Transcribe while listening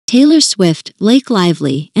Taylor Swift, Blake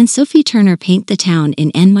Lively, and Sophie Turner paint the town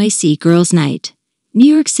in NYC Girls' Night.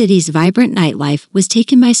 New York City's vibrant nightlife was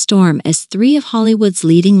taken by storm as three of Hollywood's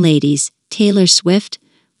leading ladies, Taylor Swift,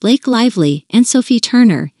 Blake Lively, and Sophie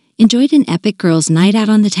Turner, enjoyed an epic girls' night out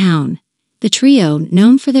on the town. The trio,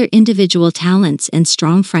 known for their individual talents and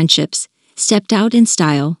strong friendships, stepped out in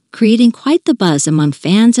style, creating quite the buzz among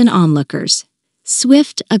fans and onlookers.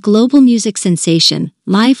 Swift, a global music sensation,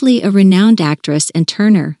 Lively, a renowned actress, and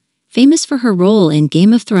Turner, famous for her role in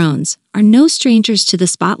Game of Thrones, are no strangers to the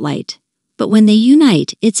spotlight. But when they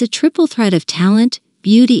unite, it's a triple threat of talent,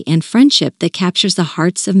 beauty, and friendship that captures the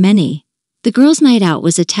hearts of many. The girls' night out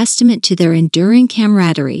was a testament to their enduring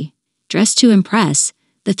camaraderie. Dressed to impress,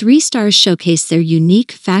 the three stars showcased their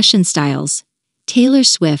unique fashion styles. Taylor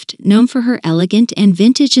Swift, known for her elegant and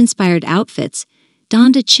vintage-inspired outfits,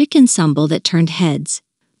 donned a chic ensemble that turned heads.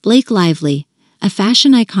 Blake Lively, a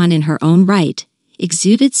fashion icon in her own right,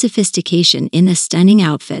 exuded sophistication in a stunning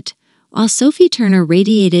outfit, while Sophie Turner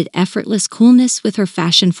radiated effortless coolness with her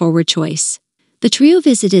fashion-forward choice. The trio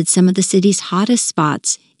visited some of the city's hottest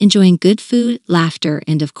spots, enjoying good food, laughter,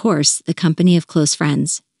 and of course, the company of close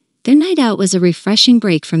friends. Their night out was a refreshing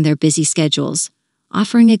break from their busy schedules,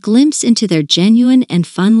 offering a glimpse into their genuine and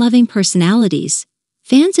fun-loving personalities.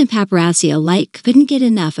 Fans and paparazzi alike couldn't get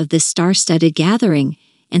enough of this star-studded gathering,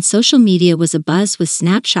 and social media was abuzz with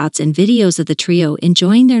snapshots and videos of the trio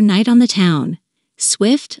enjoying their night on the town.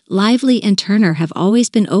 Swift, Lively, and Turner have always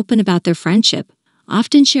been open about their friendship,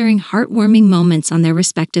 often sharing heartwarming moments on their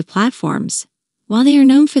respective platforms. While they are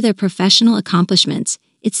known for their professional accomplishments,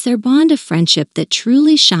 it's their bond of friendship that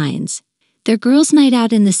truly shines. Their girls' night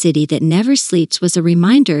out in the city that never sleeps was a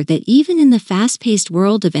reminder that even in the fast-paced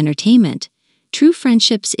world of entertainment, true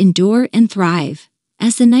friendships endure and thrive.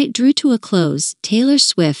 As the night drew to a close, Taylor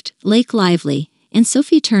Swift, Blake Lively, and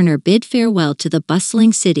Sophie Turner bid farewell to the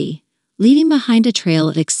bustling city, leaving behind a trail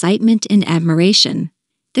of excitement and admiration.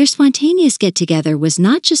 Their spontaneous get-together was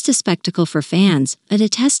not just a spectacle for fans, but a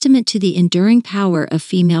testament to the enduring power of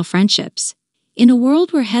female friendships. In a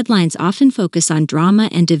world where headlines often focus on drama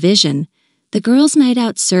and division, the girls' night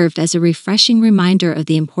out served as a refreshing reminder of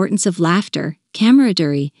the importance of laughter,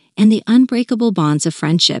 camaraderie, and the unbreakable bonds of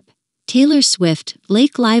friendship. Taylor Swift,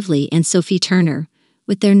 Blake Lively, and Sophie Turner,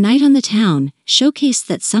 with their night on the town, showcased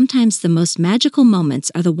that sometimes the most magical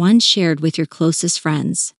moments are the ones shared with your closest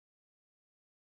friends.